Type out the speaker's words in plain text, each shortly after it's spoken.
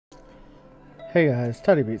Hey guys,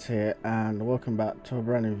 Beats here, and welcome back to a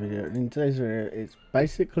brand new video. In today's video, it's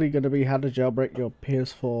basically going to be how to jailbreak your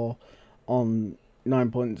PS4 on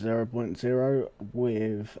 9.0.0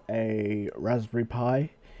 with a Raspberry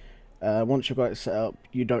Pi. Once you've got it set up,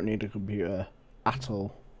 you don't need a computer at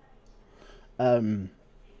all.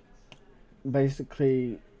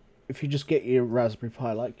 Basically, if you just get your Raspberry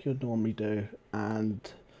Pi like you'd normally do,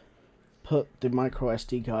 and put the micro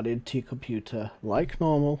SD card into your computer like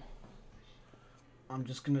normal. I'm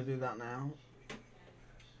just going to do that now.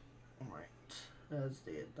 Alright, there's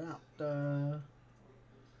the adapter.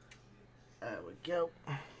 There we go.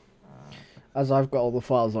 As I've got all the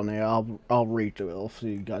files on here, I'll redo it all so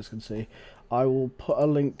you guys can see. I will put a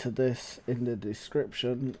link to this in the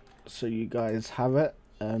description so you guys have it.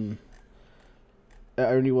 It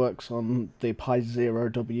only works on the Pi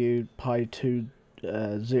 0W, Pi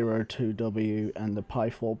 02W, and the Pi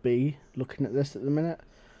 4B. Looking at this at the minute.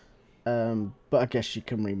 But I guess you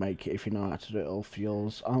can remake it if you know how to do it all for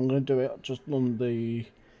yours. I'm going to do it just on the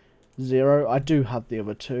 0. I do have the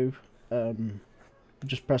other two.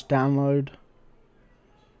 Just press download.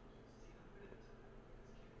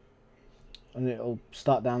 And it'll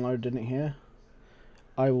start downloading it here.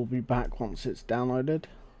 I will be back once it's downloaded.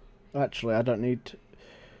 Actually, I don't need to,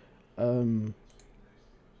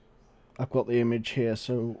 I've got the image here,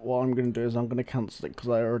 so what I'm going to do is I'm going to cancel it because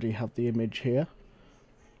I already have the image here.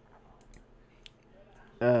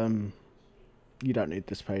 You don't need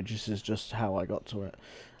this page. This is just how I got to it.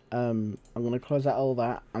 I'm gonna close out all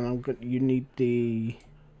that, and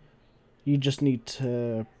you just need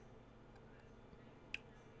to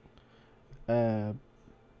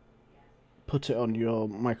put it on your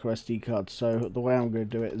micro SD card. So the way I'm going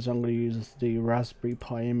to do it is I'm going to use the Raspberry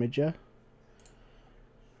Pi imager,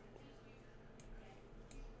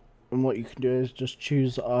 and what you can do is just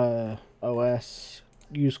choose OS,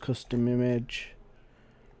 use custom image.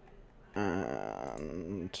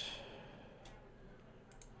 And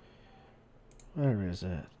where is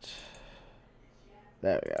it?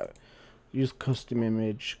 There we go. Use custom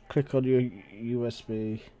image. Click on your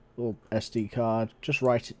USB or SD card. Just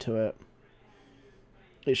write it to it.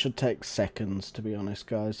 It should take seconds, to be honest,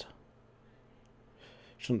 guys.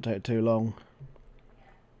 Shouldn't take too long.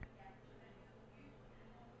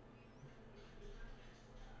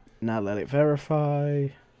 Now let it verify.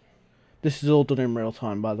 This is all done in real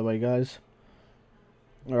time, by the way, guys.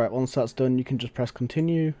 Alright, once that's done, you can just press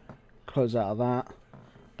continue, close out of that,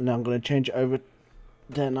 and now I'm going to change it over.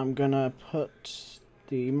 Then I'm going to put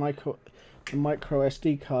the micro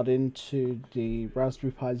SD card into the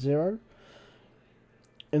Raspberry Pi Zero.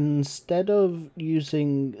 Instead of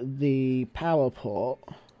using the power port,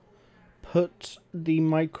 put the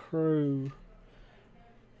micro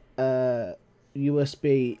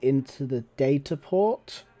USB into the data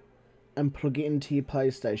port and plug it into your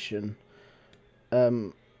PlayStation.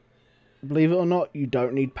 Believe it or not, you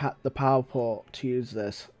don't need the power port to use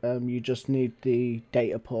this. You just need the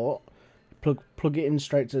data port. Plug it in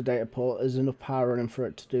straight to the data port. There's enough power running for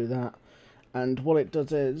it to do that. And what it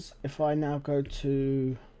does is, if I now go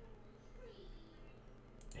to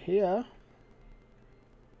here,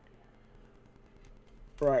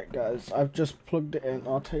 right guys, I've just plugged it in.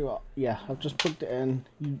 I'll tell you what, yeah, I've just plugged it in.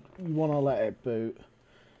 You want to let it boot.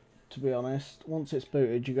 To be honest, once it's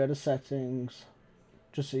booted, you go to settings.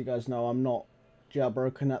 Just so you guys know, I'm not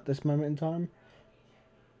jailbroken at this moment in time.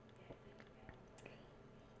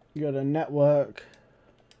 You go to network,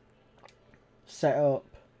 setup,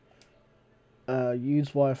 use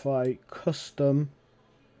Wi-Fi, custom.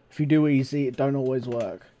 If you do easy, it don't always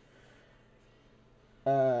work.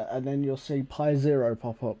 And then you'll see Pi Zero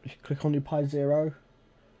pop up. You click on your Pi Zero.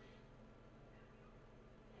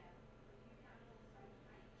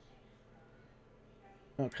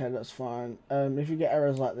 Okay, that's fine. If you get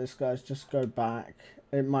errors like this, guys, just go back.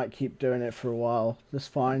 It might keep doing it for a while. That's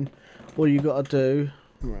fine. All you got to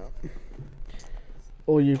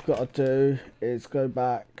do is go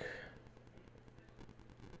back.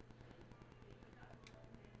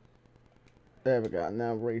 There we go.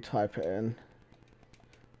 Now retype it in.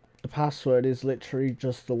 The password is literally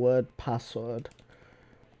just the word password.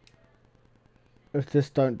 If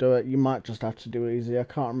this don't do it, you might just have to do easy. I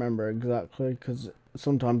can't remember exactly because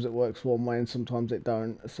sometimes it works one way and sometimes it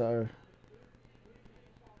don't, so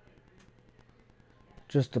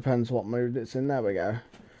just depends what mood it's in. There we go.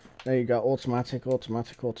 There you go. Automatic.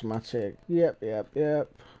 Yep.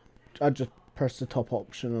 I just press the top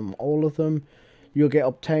option on all of them. You'll get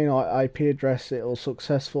obtain IP address. It'll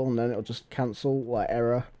successful, and then it'll just cancel, like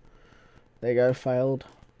error. There you go. Failed.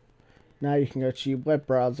 Now you can go to your web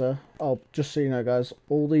browser. Oh, just so you know, guys,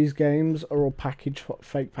 all these games are all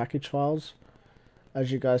fake package files.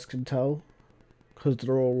 as you guys can tell, because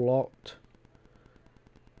they're all locked.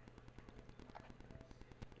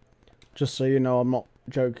 Just so you know, I'm not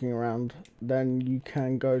joking around. Then you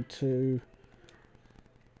can go to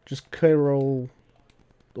just clear all,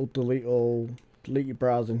 or delete all, delete your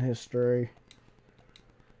browsing history.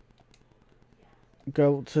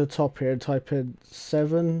 Go to the top here, type in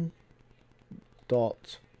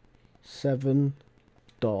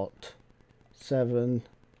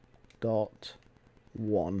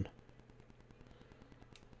 7.7.7.1.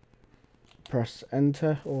 Press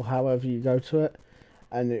enter, or however you go to it,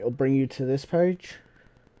 and it'll bring you to this page.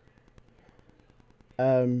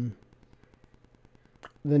 Then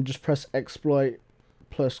just press exploit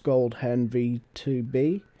plus gold hen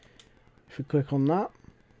v2b. If you click on that,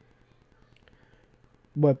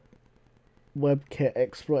 WebKit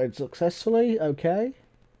exploited successfully. Okay.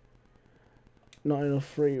 Not enough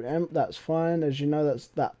free emp. That's fine. As you know,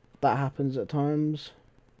 that happens at times.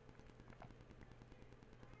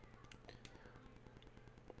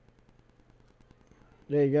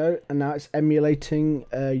 There you go. And now it's emulating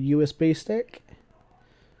a USB stick.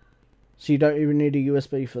 So you don't even need a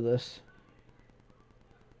USB for this.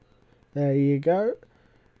 There you go.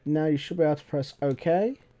 Now you should be able to press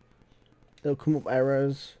OK. They'll come up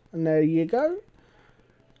errors. And there you go.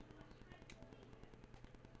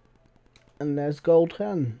 And there's Gold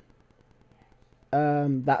Hen.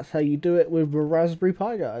 That's how you do it with the Raspberry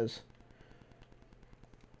Pi, guys.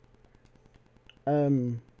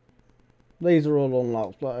 These are all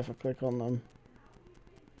unlocked, like if I click on them.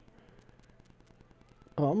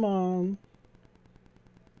 Come on.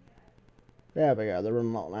 There we go, they're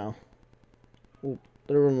unlocked now. Ooh,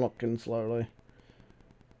 they're unlocking slowly.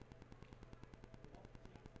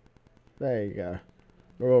 There you go.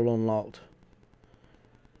 They're all unlocked.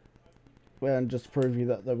 And just to prove you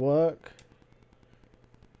that they work.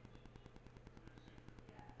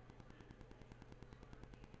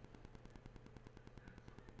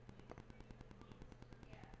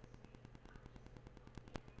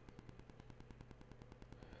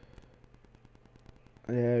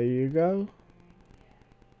 There you go.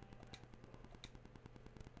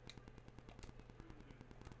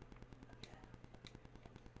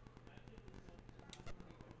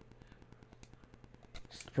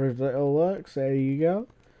 Just to prove that it all works, there you go.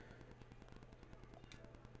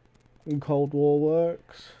 And Cold War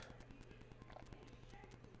works.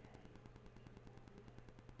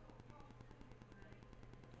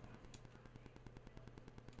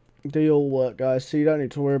 They all work, guys, so you don't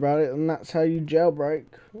need to worry about it, and that's how you jailbreak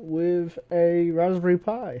with a Raspberry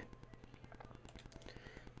Pi.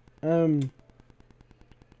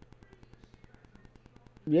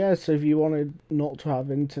 Yeah, so if you wanted not to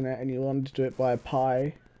have internet and you wanted to do it by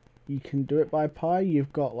Pi, you can do it by Pi.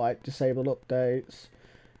 You've got like disabled updates,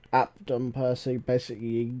 app dumper, so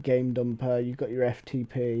basically game dumper, you've got your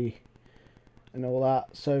FTP and all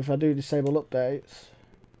that. So if I do disable updates,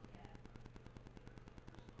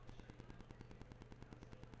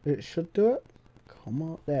 it should do it. Come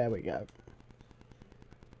on, there we go.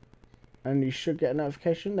 And you should get a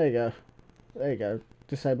notification. There you go. There you go.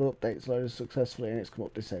 Disable updates loaded successfully, and it's come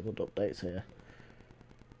up disabled updates here.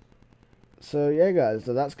 So yeah, guys,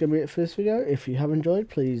 so that's gonna be it for this video. If you have enjoyed,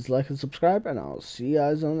 please like and subscribe, and I'll see you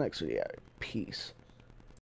guys on the next video. Peace.